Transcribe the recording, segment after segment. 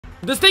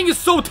This thing is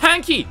so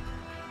tanky!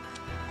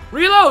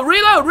 Reload!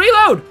 Reload!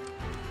 Reload!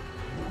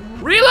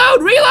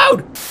 Reload!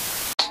 Reload!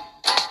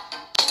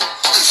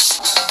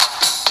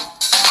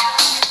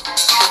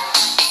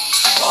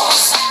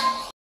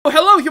 Oh,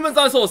 hello humans,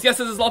 dinosaurs! Yes,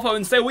 this is Lopho,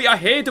 and today we are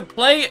here to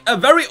play a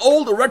very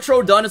old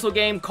retro dinosaur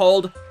game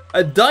called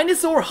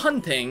Dinosaur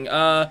Hunting.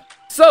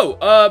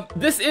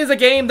 This is a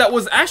game that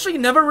was actually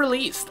never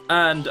released,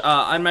 and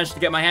I managed to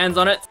get my hands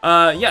on it.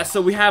 Yeah,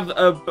 so we have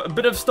a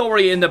bit of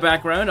story in the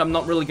background. I'm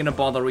not really gonna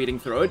bother reading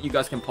through it. You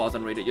guys can pause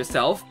and read it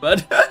yourself,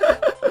 but...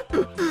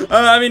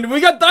 I mean,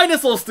 we got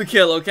dinosaurs to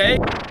kill, okay?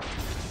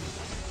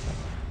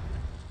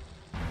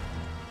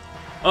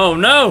 Oh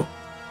no!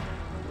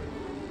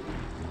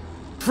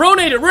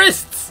 Pronated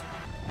wrists!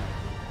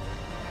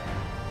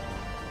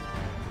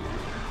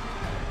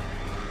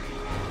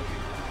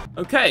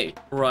 Okay,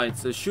 right,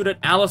 so shoot at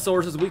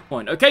Allosaurus' weak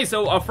point. Okay,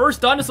 so our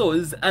first dinosaur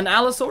is an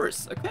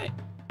Allosaurus. Okay.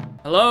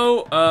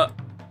 Hello,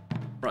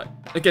 right.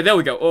 Okay, there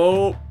we go.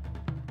 Oh.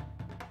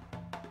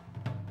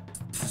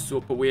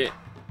 Super weird.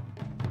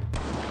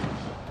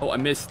 Oh, I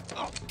missed.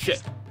 Oh,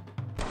 shit.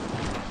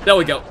 There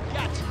we go.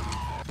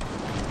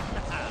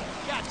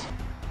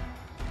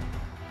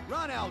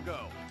 Run,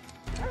 Algo.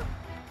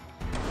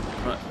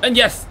 Right. And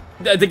yes,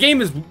 the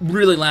game is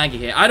really laggy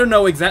here. I don't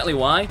know exactly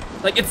why.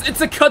 Like,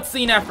 it's a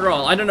cutscene after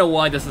all. I don't know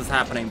why this is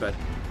happening, but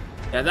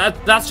yeah,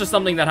 that's just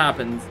something that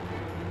happens.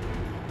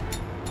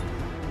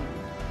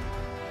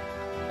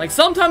 Like,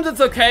 sometimes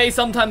it's okay.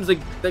 Sometimes the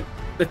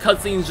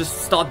cutscenes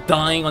just start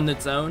dying on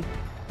its own.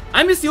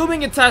 I'm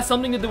assuming it has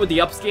something to do with the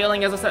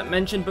upscaling, as I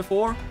mentioned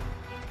before,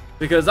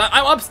 because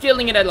I'm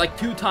upscaling it at like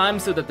 2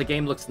 times so that the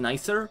game looks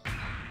nicer.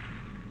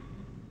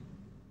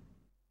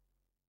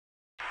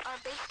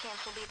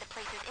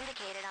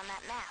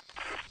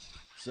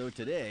 So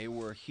today,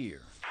 we're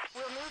here.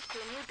 We'll move to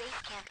a new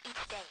base camp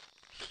each day.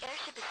 The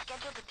airship is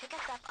scheduled to pick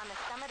us up on the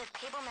summit of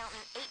Table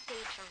Mountain 8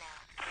 days from now.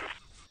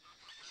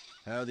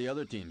 How are the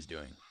other teams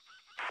doing?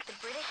 The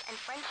British and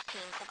French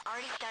teams have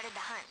already started the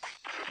hunt.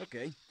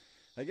 Okay.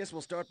 I guess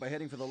we'll start by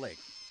heading for the lake.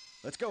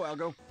 Let's go,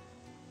 Algo.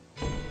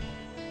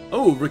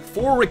 Oh,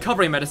 4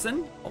 recovery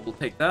medicine. Oh, we'll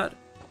take that.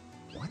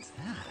 What's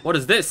that? What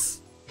is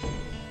this?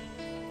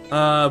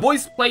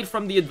 Voice plate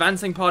from the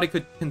advancing party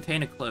could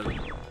contain a clue.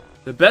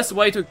 The best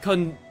way to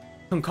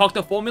concoct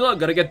a formula,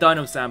 gotta get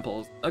dino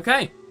samples.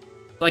 Okay.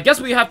 So I guess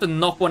we have to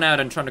knock one out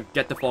and try to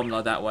get the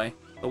formula that way.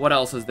 But what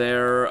else is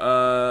there?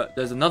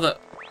 There's another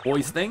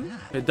voice thing.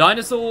 The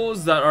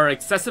dinosaurs that are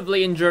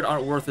excessively injured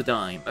aren't worth a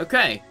dime.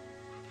 Okay.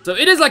 So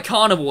it is like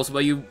Carnivores,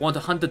 where you want to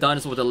hunt the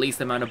dinosaur with the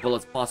least amount of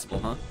bullets possible,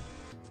 huh?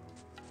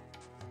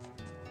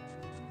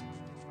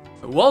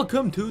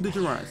 Welcome to the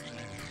Jurassic.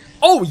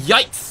 Oh,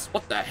 yikes!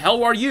 What the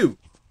hell are you?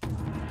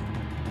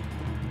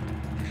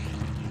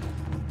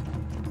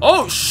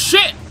 Oh,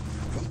 shit!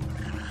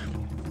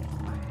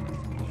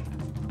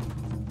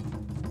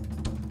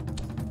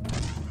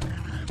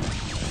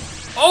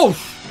 Oh!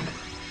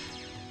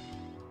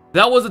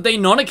 That was a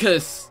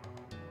Deinonychus.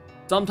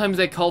 Sometimes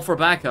they call for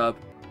backup.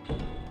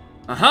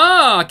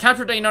 Aha!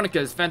 Capture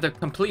Deinonychus. Found the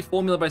complete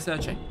formula by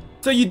searching.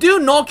 So you do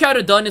knock out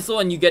a dinosaur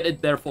and you get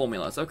their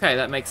formulas. Okay,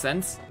 that makes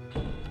sense.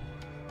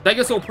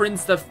 Stegosaur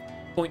prints that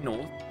point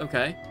north.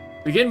 Okay.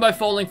 Begin by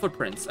following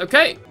footprints.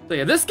 Okay. So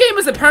yeah, this game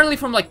is apparently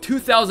from like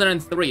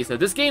 2003. So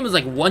this game is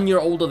like 1 year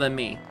older than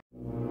me.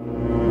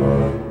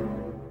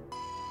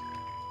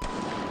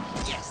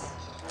 Yes.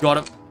 Got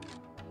him.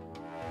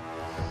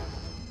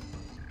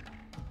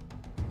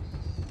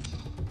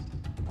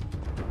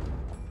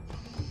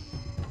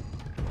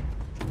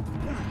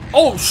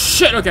 Oh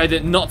shit! Okay, I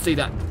did not see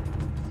that.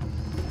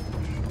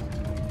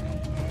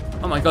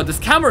 Oh my god, this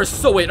camera is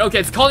so weird. Okay,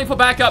 it's calling for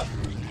backup.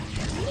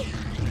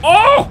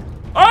 Oh!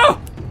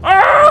 Oh!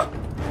 Ah!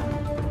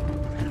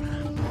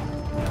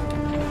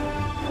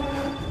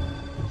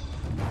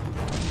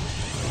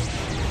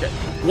 Okay,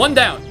 1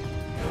 down.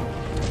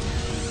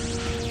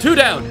 2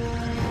 down.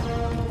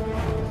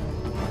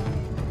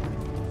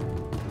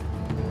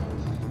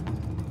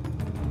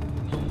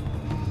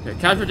 Okay,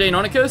 capture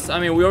Deinonychus. I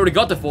mean, we already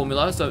got the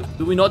formula, so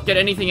do we not get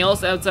anything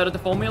else outside of the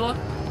formula?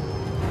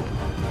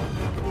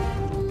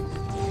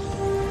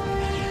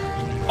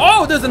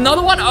 Oh, there's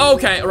another one?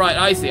 Okay, right,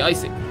 I see. I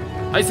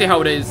see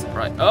how it is.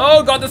 Right.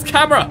 Oh god, this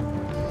camera!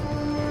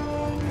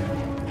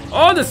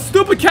 Oh, this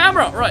stupid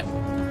camera! Right.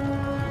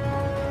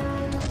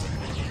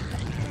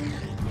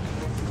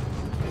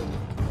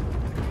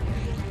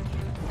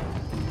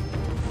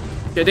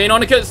 Okay,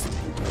 Deinonychus.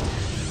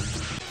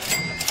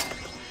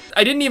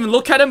 I didn't even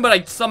look at him, but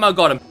I somehow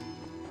got him.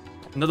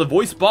 Another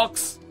voice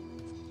box.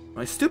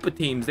 My stupid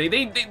teams, they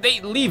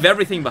leave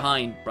everything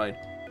behind, right?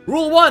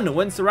 Rule 1,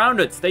 when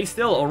surrounded, stay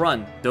still or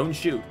run. Don't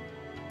shoot.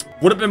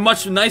 Would have been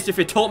much nicer if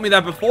you told me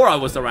that before I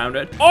was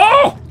surrounded.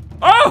 Oh!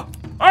 Oh!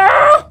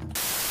 Ah!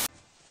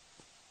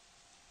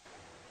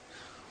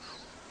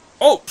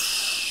 Oh,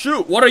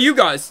 shoot. What are you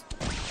guys?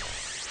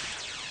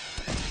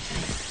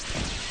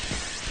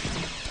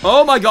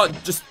 Oh my god.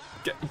 Just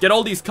get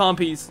all these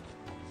compies.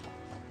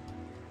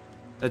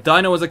 The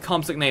dino is a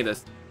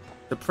compsognathus.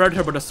 The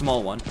predator but a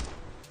small one.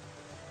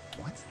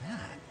 What's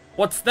that?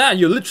 What's that?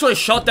 You literally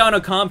shot down a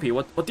compy.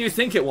 What do you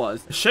think it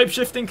was? A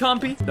shape-shifting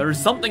compy? There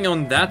is something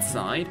on that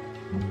side.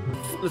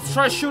 Let's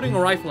try shooting a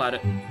rifle at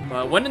it.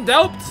 When in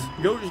doubt,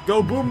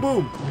 go boom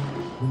boom.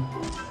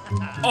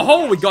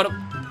 Oh, we got him.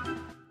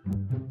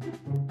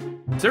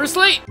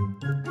 Seriously?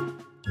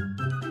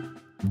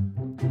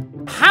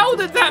 How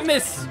did that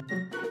miss?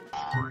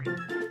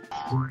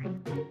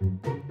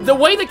 The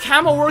way the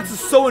camera works is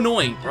so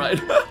annoying, right?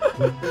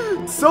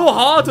 So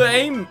hard to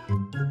aim.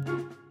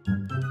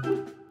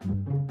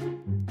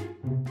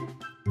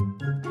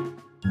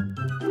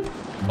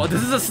 Oh,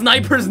 this is a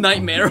sniper's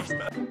nightmare.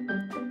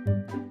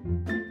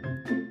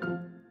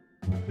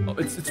 Oh,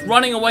 it's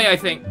running away, I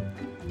think.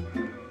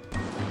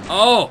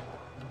 Oh,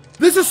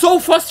 this is so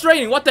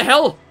frustrating. What the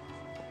hell?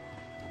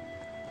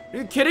 Are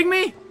you kidding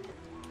me?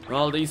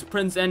 Well, these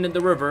prints end in the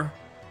river.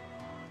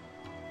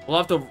 We'll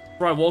have to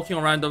try walking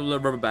around the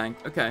riverbank.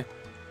 Okay.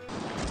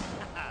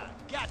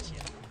 Gotcha.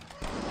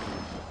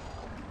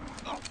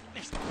 Oh,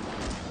 missed.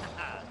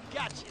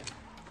 Gotcha.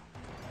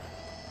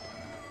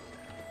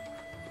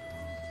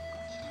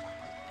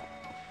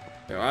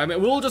 I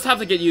mean, we'll just have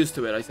to get used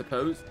to it, I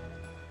suppose.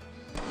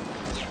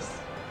 Yes.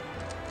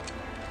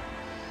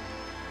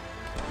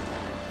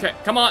 Okay,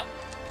 come on.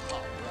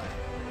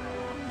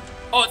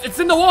 Oh, it's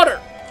in the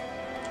water.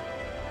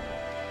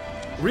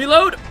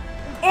 Reload.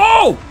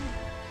 Oh!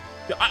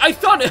 I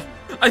thought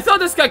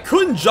this guy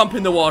couldn't jump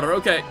in the water.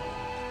 Okay.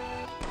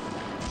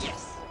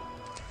 Yes.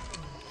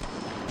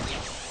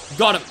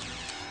 Got him.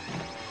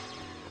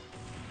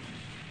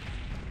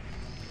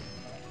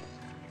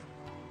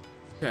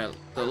 Okay,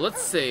 so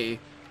let's see.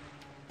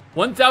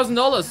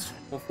 $1,000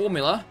 for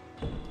formula.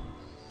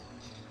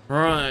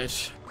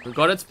 Right, we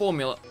got its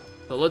formula.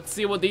 So let's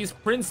see what these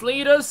prints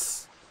lead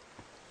us.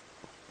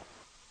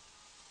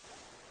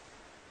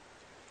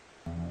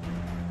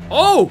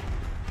 Oh!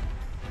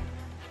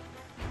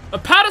 A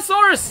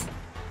Apatosaurus!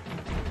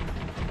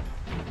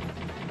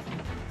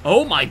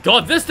 Oh my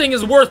god, this thing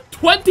is worth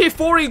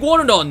 24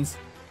 iguanodons!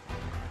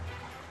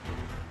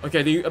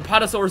 Okay, the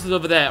Apatosaurus is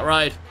over there,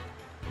 right.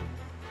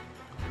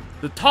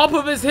 The top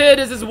of his head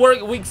is his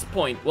weak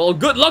point. Well,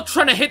 good luck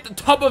trying to hit the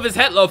top of his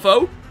head,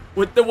 Lopho.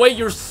 With the way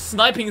your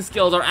sniping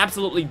skills are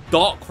absolutely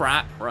dog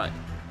crap. Right.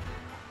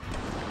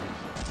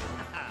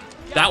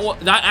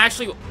 That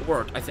actually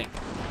worked, I think.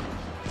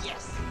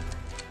 Yes.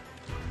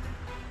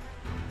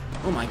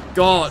 Oh my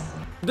god.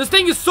 This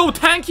thing is so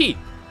tanky.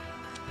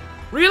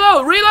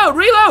 Reload, reload,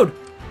 reload.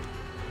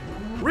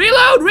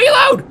 Reload,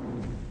 reload.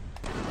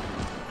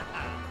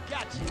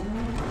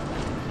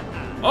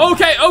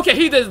 Okay, okay,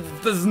 he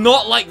does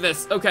not like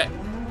this. Okay.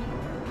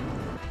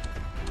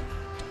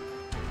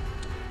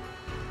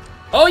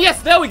 Oh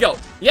yes, there we go.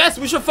 Yes,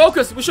 we should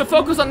focus. We should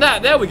focus on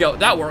that. There we go.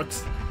 That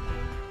works.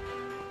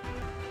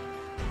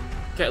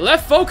 Okay,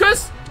 left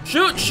focus.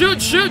 Shoot,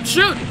 shoot, shoot,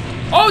 shoot.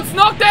 Oh, it's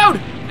knocked out.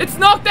 It's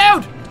knocked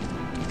out.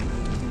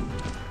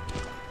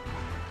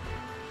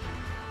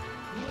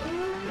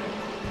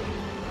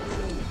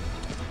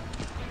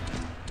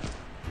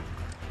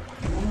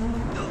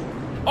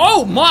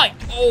 Oh my.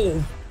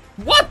 Oh.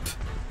 What?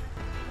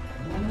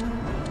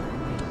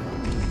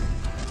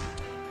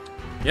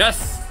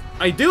 Yes.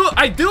 I do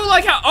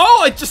like how-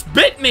 oh, it just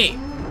bit me!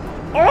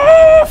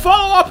 Oh,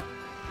 follow up!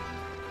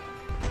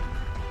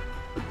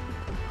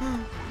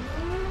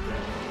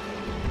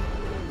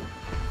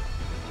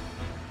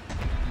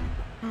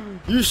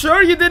 You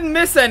sure you didn't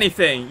miss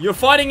anything? You're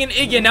fighting an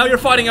Iggy, now you're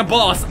fighting a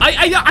boss.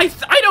 I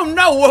don't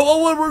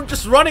know, we're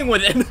just running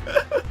with it.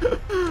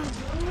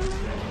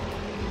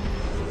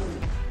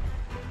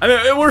 I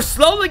mean, we're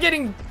slowly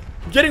getting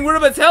rid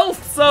of its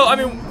health, so, I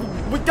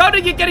mean, we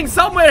gotta get getting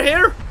somewhere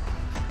here.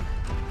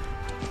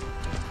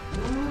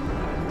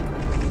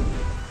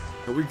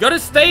 We gotta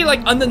stay, like,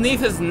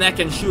 underneath his neck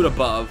and shoot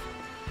above.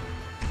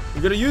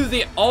 We're gonna use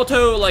the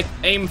auto, like,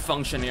 aim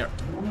function here.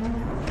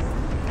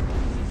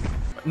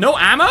 No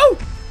ammo?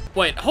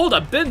 Wait, hold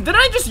up. Did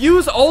I just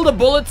use all the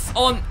bullets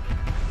on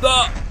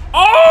the...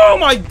 Oh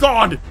my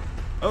god!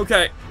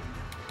 Okay.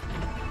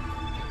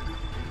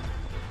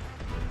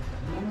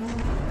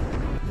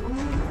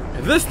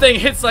 This thing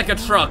hits like a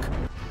truck.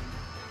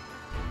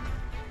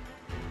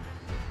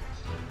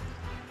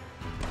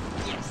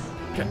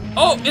 Okay.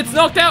 Oh, it's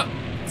knocked out!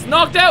 It's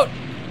knocked out!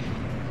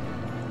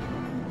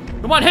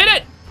 Come on, hit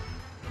it!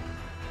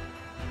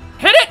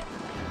 Hit it!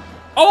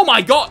 Oh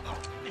my god!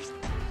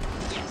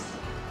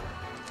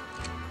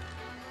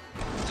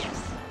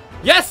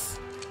 Yes!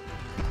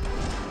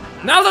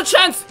 Now's a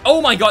chance!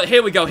 Oh my god,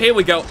 here we go, here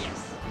we go.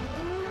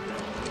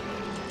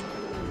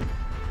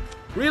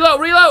 Reload,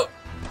 reload!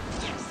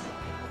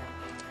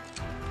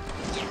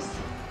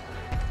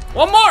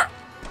 One more!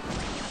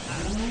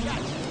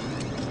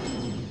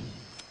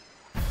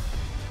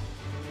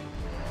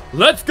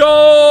 Let's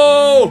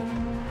go!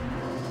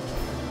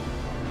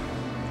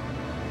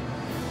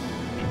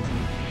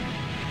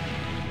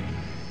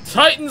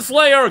 Titan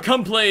Slayer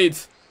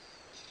complete!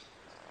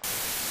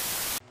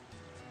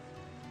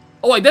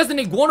 Oh wait, there's an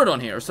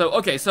iguanodon here, so,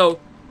 okay, so...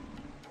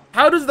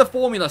 how does the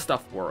formula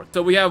stuff work?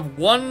 So we have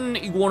one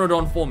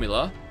Iguanodon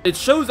formula. It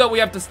shows that we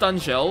have the stun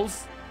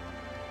shells.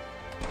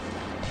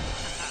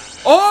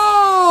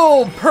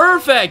 Oh,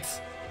 perfect!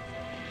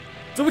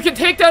 So we can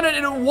take down it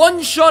in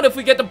one shot if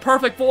we get the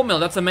perfect formula.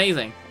 That's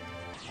amazing.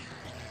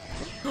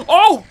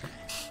 Oh!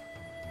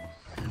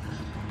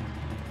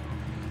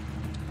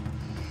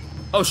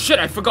 Oh shit,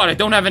 I forgot. I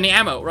don't have any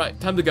ammo. Right,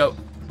 time to go.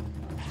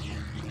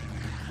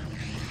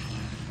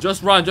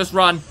 Just run, just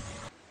run.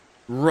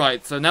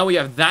 Right, so now we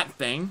have that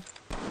thing.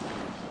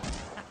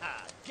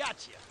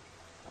 Gotcha.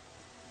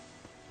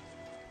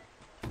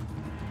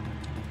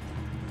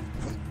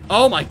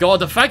 Oh my god,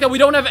 the fact that we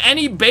don't have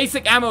any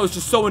basic ammo is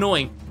just so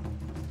annoying.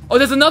 Oh,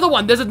 there's another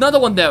one. There's another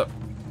one there.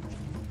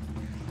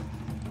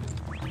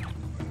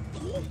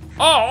 Oh!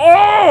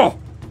 Oh!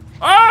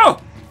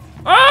 Oh!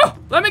 Oh!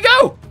 Let me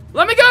go!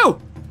 Let me go!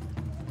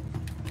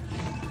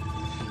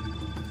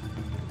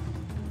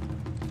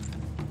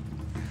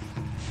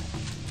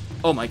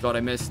 Oh my god, I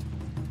missed.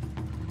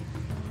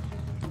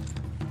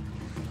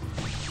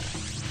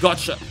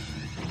 Gotcha.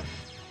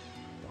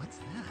 What's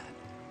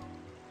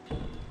that?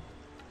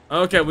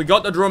 Okay, we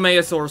got the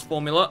Dromaeosaurus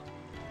formula.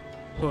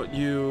 Put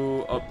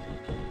you up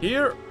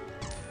here.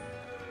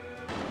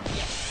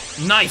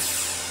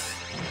 Nice!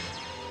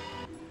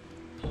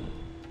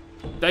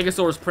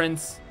 Stegosaurus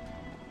Prince.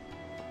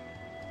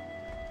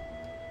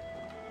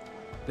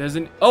 There's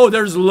an... Oh,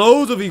 there's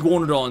loads of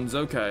Iguanodons.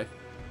 Okay.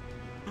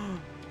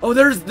 Oh,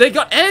 they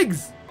got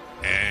eggs!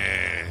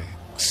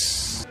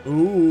 Eggs.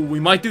 Ooh, we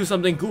might do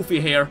something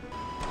goofy here.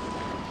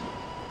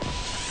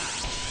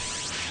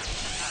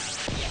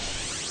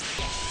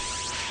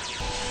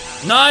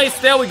 Nice,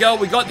 there we go.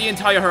 We got the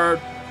entire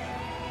herd.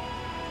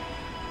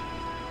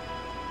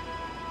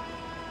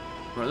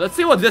 Right, let's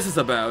see what this is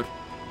about.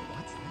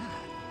 What's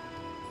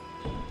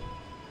that?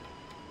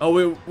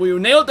 Oh, we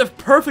nailed the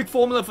perfect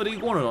formula for the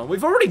Iguanodon.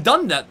 We've already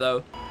done that,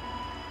 though.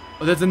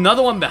 Oh, there's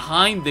another one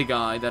behind the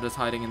guy that is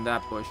hiding in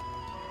that bush.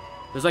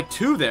 There's like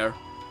two there.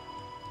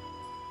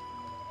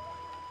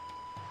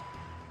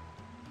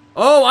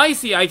 Oh, I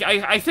see.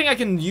 I think I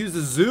can use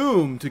the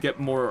zoom to get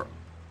more...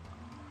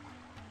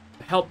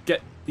 help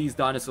get these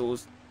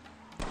dinosaurs.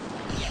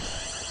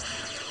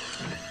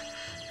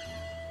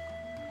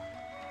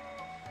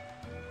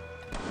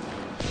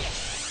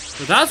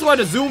 So that's why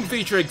the zoom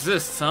feature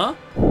exists, huh?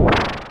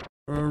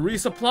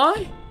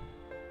 Resupply?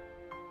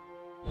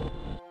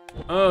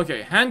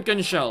 Okay,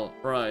 handgun shell,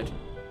 right.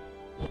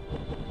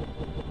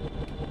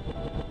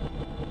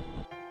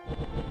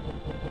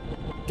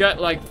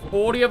 Get like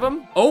 40 of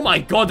them. Oh my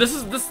god, this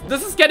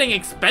is getting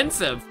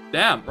expensive.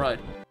 Damn, right.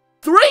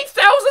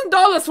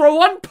 $3,000 for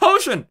one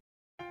potion.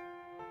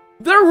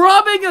 They're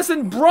robbing us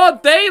in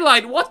broad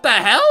daylight. What the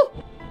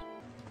hell?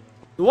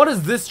 What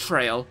is this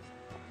trail?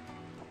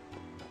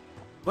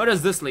 Where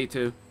does this lead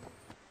to?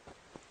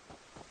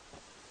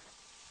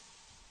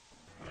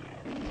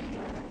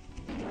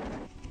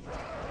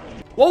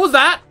 What was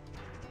that?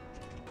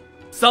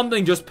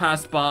 Something just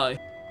passed by.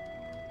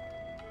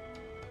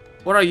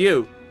 What are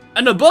you?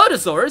 An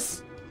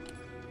Abbatosaurus?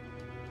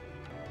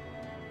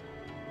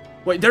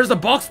 Wait, there's a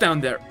box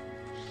down there.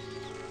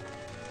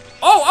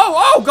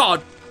 Oh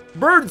god!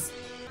 Birds!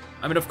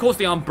 I mean, of course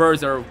they aren't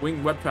birds, they're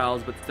winged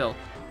reptiles, but still.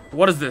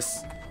 What is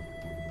this?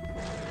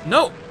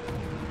 No!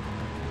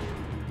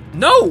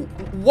 No!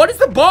 What is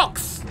the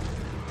box?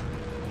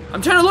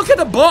 I'm trying to look at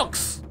the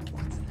box!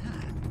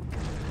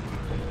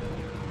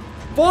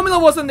 Formula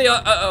wasn't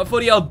the, for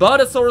the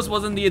Albertosaurus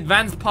wasn't the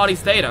advanced party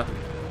data.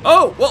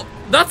 Oh, well,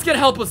 that's gonna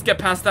help us get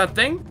past that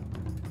thing.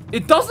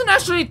 It doesn't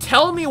actually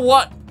tell me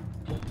what...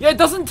 Yeah, it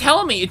doesn't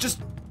tell me. It just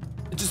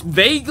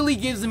vaguely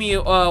gives me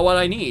what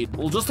I need.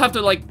 We'll just have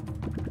to, like,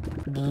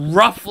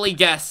 roughly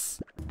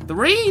guess.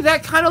 3?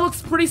 That kind of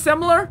looks pretty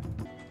similar.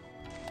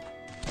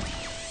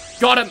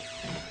 Got him.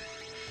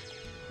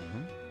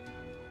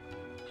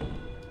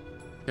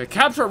 Okay,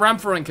 capture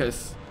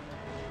Ramphorhynchus.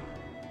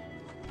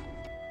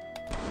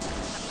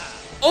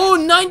 Oh,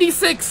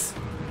 96!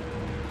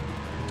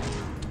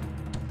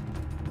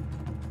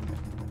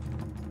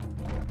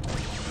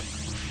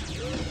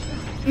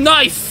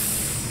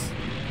 Nice!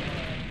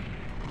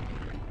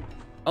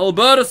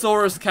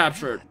 Albertosaurus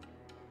captured.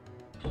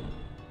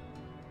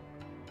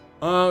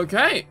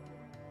 Okay.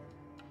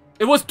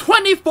 It was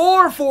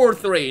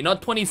 24-4-3,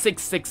 not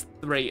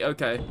 26-6-3.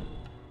 Okay.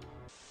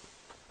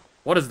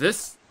 What is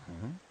this?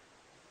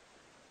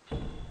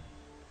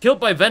 Killed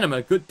by venom,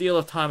 a good deal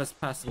of time has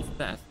passed since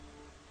death.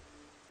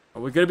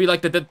 Are we gonna be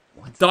like the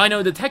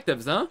dino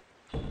detectives, huh?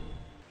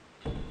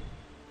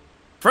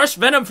 Fresh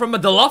venom from a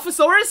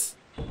Dilophosaurus?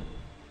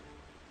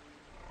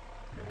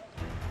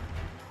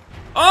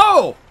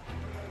 Oh!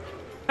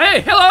 Hey,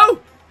 hello!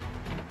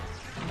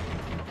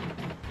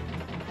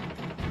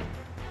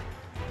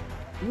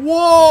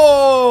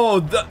 Whoa!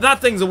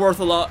 That thing's worth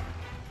a lot.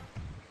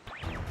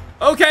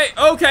 Okay,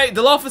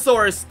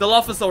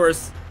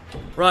 Dilophosaurus.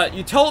 Right,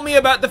 you told me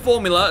about the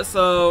formula,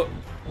 so...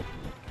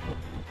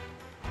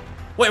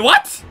 Wait,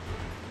 what?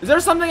 Is there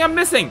something I'm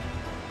missing?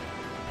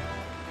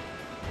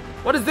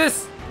 What is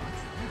this?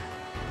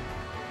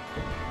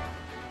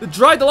 The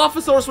dried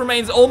Dilophosaurus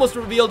remains almost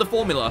revealed the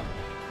formula.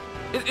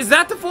 Is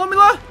that the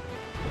formula?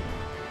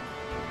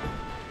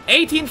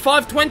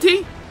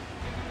 18520?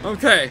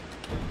 Okay.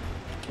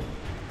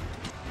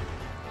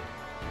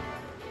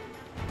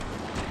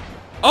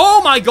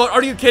 Oh my god,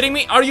 are you kidding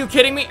me? Are you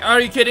kidding me? Are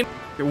you kidding me?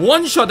 Okay,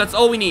 one shot, that's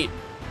all we need.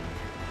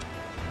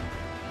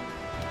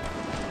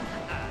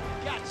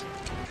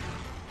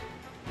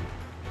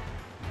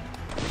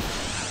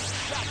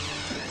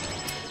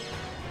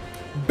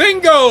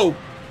 Bingo!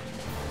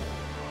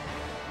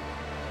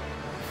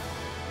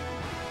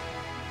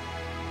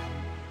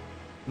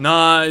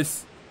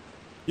 Nice.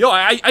 Yo,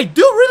 I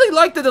do really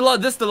like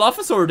this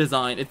Dilophosaur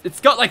design. It's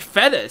got like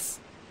feathers.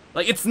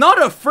 Like, it's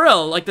not a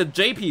frill like the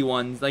JP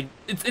ones. Like,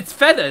 it's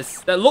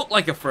feathers that look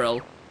like a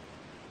frill.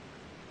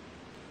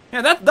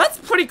 Yeah, that's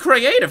pretty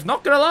creative,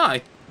 not gonna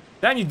lie.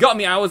 Damn, you got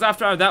me. I was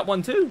after that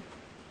one too.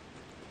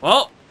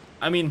 Well,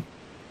 I mean,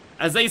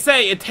 as they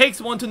say, it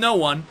takes one to know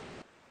one.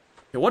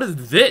 Okay, what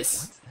is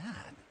this? What's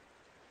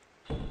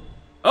that?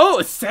 Oh,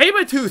 a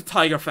saber-toothed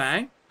tiger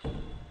fang.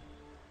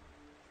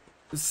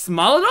 The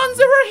Smilodons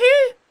over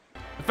here?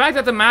 The fact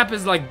that the map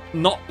is like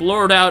not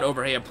blurred out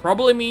over here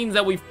probably means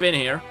that we've been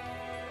here.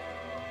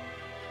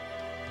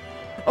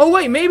 Oh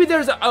wait, maybe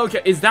there's a...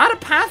 Okay, is that a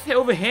path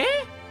over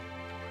here?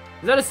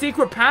 Is that a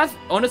secret path?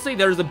 Honestly,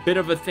 there's a bit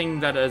of a thing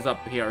that is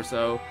up here,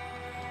 so...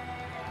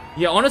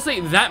 Yeah,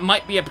 honestly, that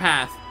might be a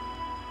path.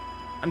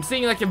 I'm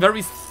seeing like a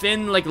very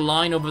thin like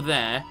line over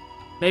there.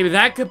 Maybe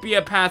that could be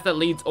a path that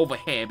leads over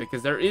here,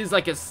 because there is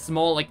like a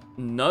small like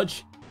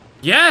nudge.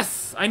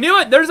 Yes! I knew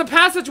it! There's a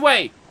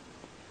passageway!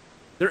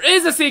 There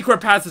is a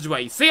secret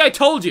passageway! See, I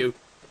told you!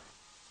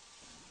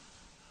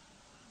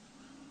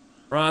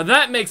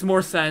 That makes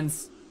more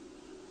sense.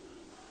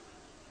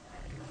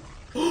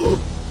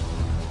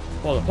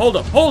 Hold up, hold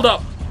up, hold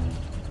up!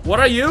 What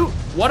are you?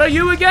 What are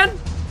you again?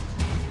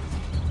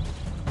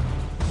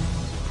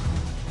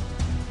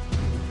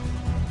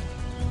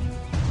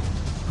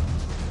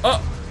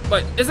 Oh,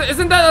 wait,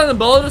 isn't that an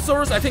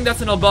Albertosaurus? I think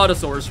that's an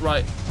Albertosaurus,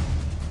 right?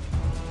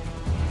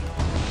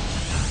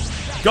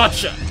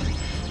 Gotcha!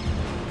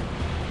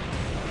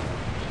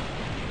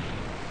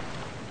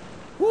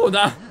 Ooh,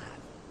 that...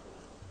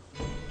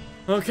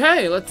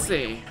 Okay, let's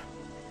see.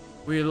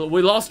 We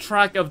lost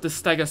track of the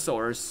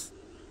Stegosaurus.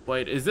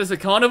 Wait, is this a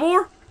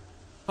carnivore?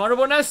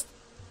 Carnivore nest?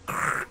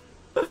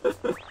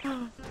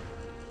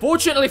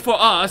 Fortunately for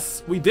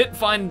us, we did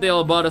find the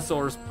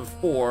Albertosaurus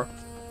before.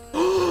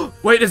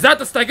 Wait, is that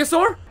the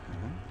Stegosaur?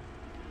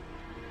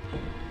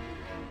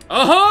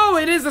 Oh,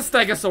 it is a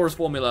Stegosaurus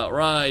formula,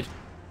 right.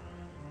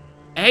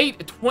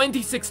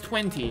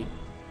 82620.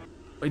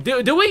 Wait,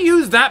 do we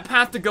use that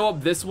path to go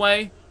up this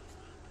way?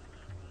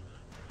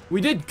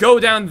 We did go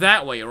down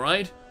that way,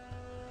 right?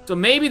 So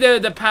maybe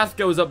the path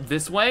goes up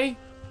this way?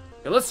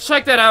 Okay, let's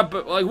check that out,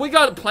 but like we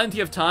got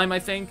plenty of time, I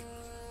think.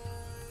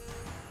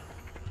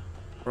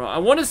 Bro, I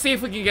want to see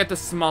if we can get the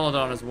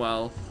Smilodon as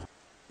well.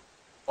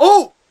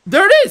 Oh!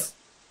 There it is!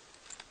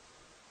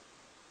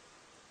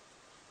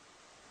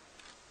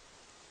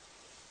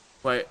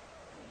 Wait.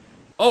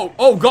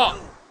 Oh god!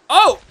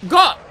 Oh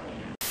god!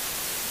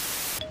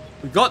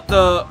 We got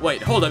the...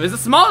 Wait, hold up. Is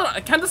the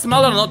Smilodon... Can the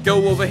Smilodon not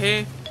go over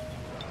here?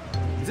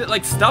 Is it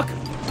like stuck?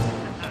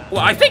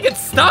 Well, I think it's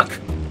stuck!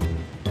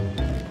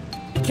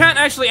 You can't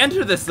actually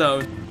enter this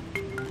zone.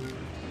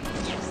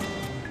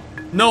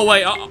 No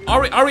way.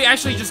 Are we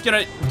actually just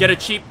gonna get a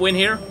cheap win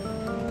here?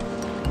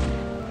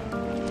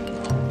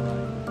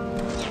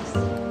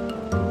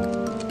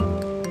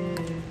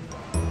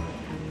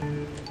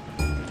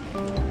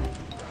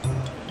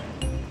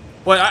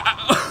 Wait,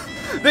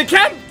 they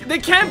can't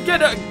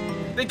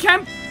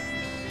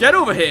get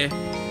over here.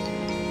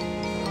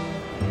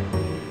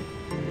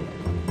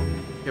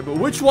 Okay, but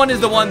which one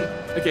is the one?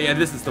 Okay, yeah,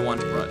 this is the one,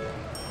 right?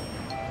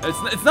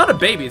 It's not a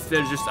baby.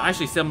 They're just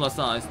actually similar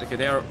size. Okay,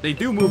 they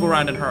do move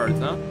around in herds,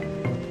 huh?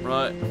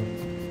 Right.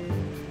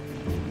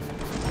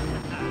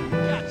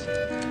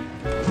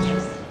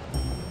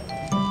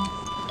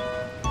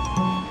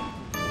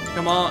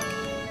 Come on.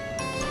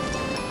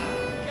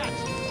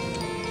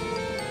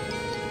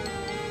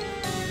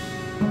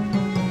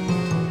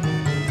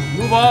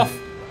 Move off.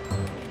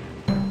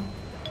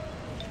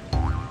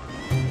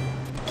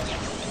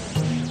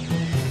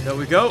 There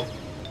we go.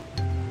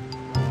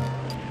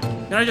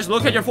 Can I just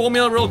look at your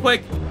formula real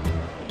quick?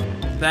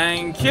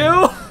 Thank you.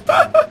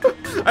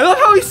 I love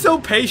how he's so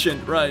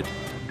patient, right?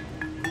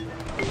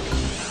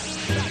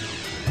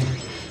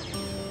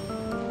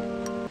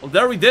 Well,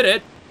 there we did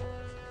it.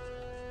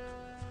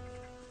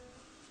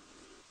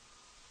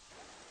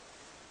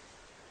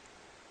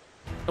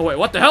 Oh wait,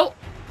 what the hell?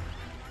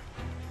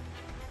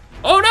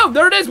 Oh no,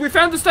 there it is! We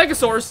found the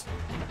Stegosaurus!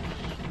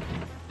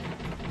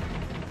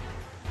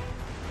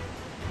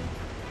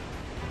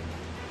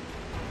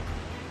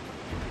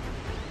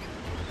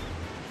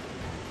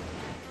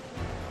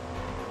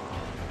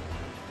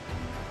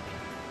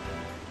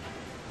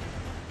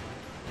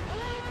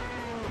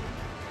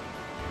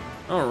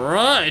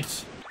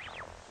 Alright!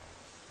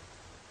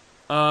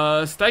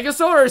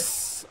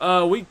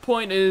 Stegosaurus! Weak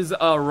point is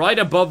right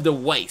above the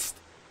waist.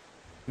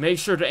 Make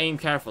sure to aim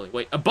carefully.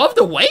 Wait, above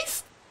the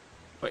waist?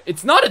 Wait,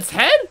 it's not its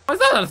head? Why is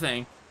that a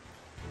thing?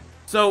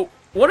 So,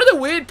 one of the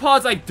weird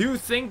parts I do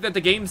think that the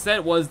game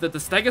said was that the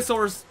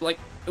Stegosaurus, like,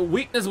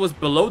 weakness was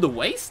below the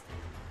waist?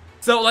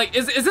 So, like,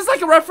 is this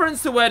like a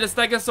reference to where the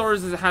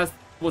Stegosaurus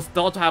was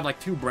thought to have,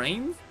 like, 2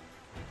 brains?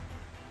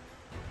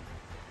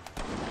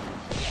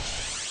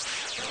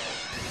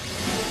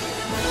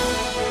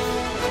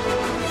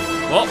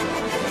 Well,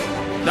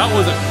 that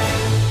was a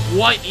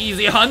quite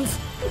easy hunt.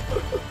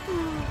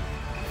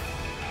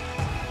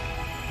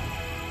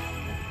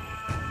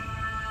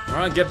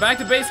 Alright, get back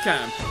to base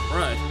camp.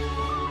 Alright.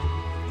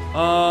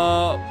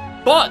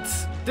 But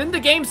didn't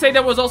the game say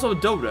there was also a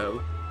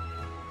dodo?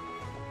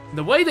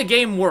 The way the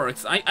game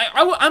works,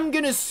 I'm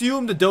gonna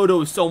assume the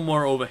dodo is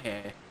somewhere over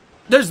here.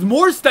 There's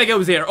more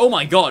stegos here. Oh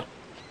my god.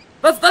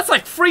 That's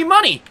like free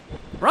money,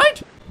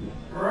 right?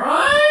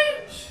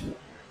 Right?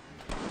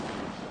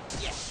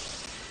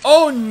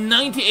 Oh,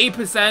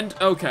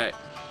 98%. Okay.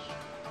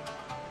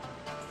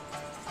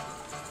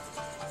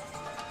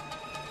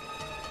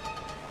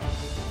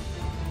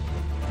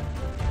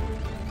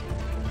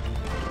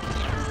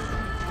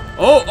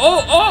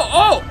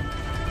 Oh!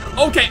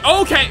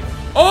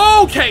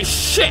 Okay,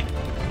 shit!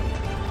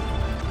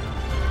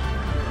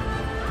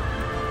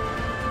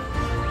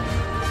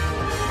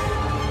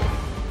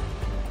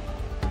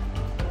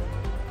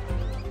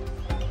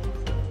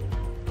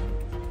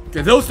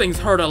 Okay, those things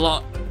hurt a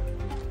lot.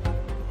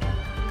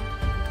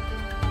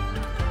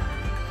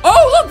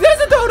 Oh, look,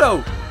 there's a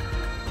dodo!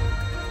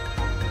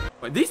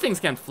 Wait, these things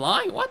can't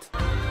fly? What?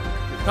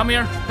 Come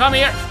here, come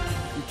here!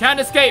 You can't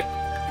escape!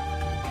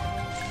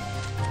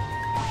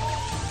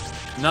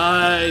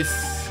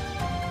 Nice!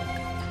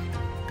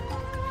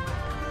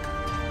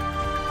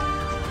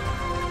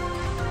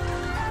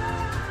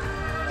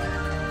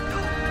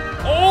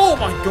 Oh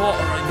my god,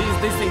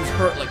 alright, these things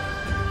hurt like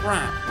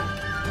crap.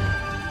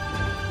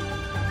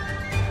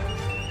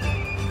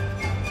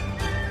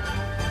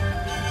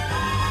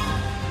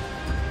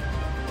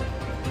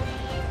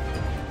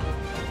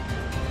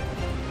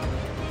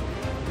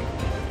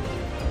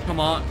 Come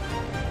on.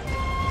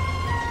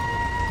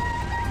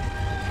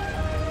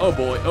 Oh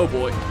boy, oh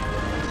boy.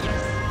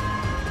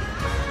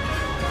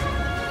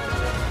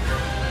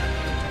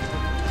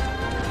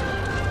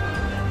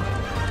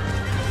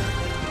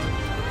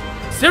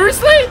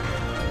 Seriously?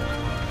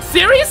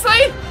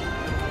 Seriously?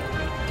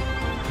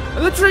 I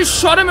literally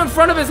shot him in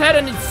front of his head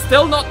and he's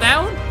still not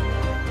down?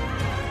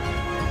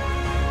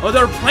 Oh,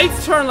 their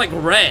plates turn like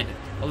red.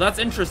 Well, that's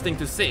interesting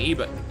to see,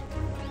 but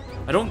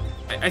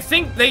I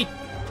think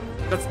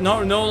that's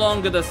no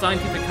longer the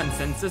scientific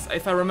consensus,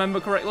 if I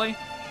remember correctly.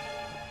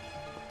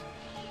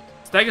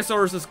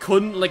 Stegosauruses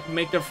couldn't, like,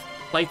 make their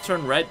plates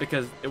turn red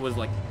because it was,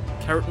 like,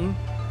 keratin.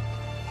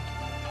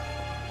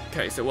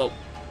 Okay, so, well,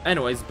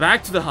 anyways,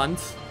 back to the hunt.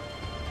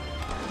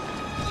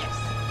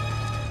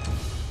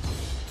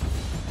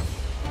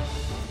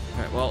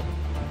 Okay, well,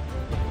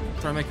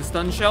 try to make a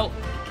stun shell.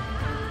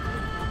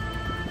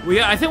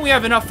 I think we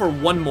have enough for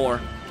one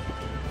more.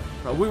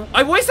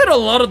 I wasted a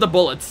lot of the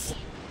bullets.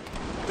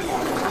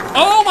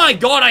 Oh my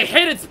god, I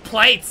hit its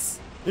plates.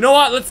 You know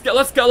what? Let's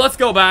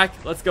go back.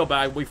 Let's go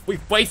back.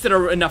 We've wasted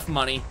enough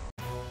money.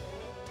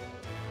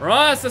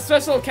 Right, it's a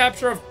special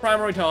capture of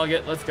primary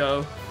target. Let's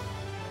go.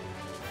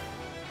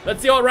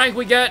 Let's see what rank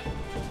we get.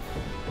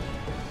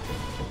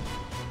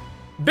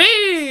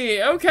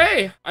 B!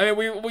 Okay. I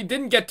mean, we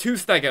didn't get 2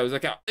 stegos.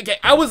 Okay,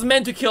 I was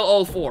meant to kill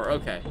all 4.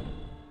 Okay.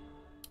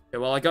 Okay,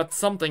 well, I got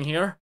something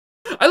here.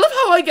 I love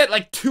how I get,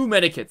 like, 2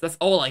 medikits. That's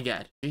all I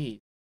get. Jeez.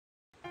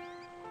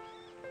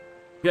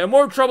 Yeah,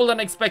 more trouble than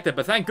expected,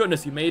 but thank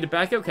goodness you made it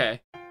back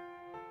okay.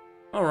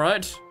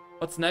 Alright.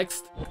 What's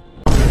next?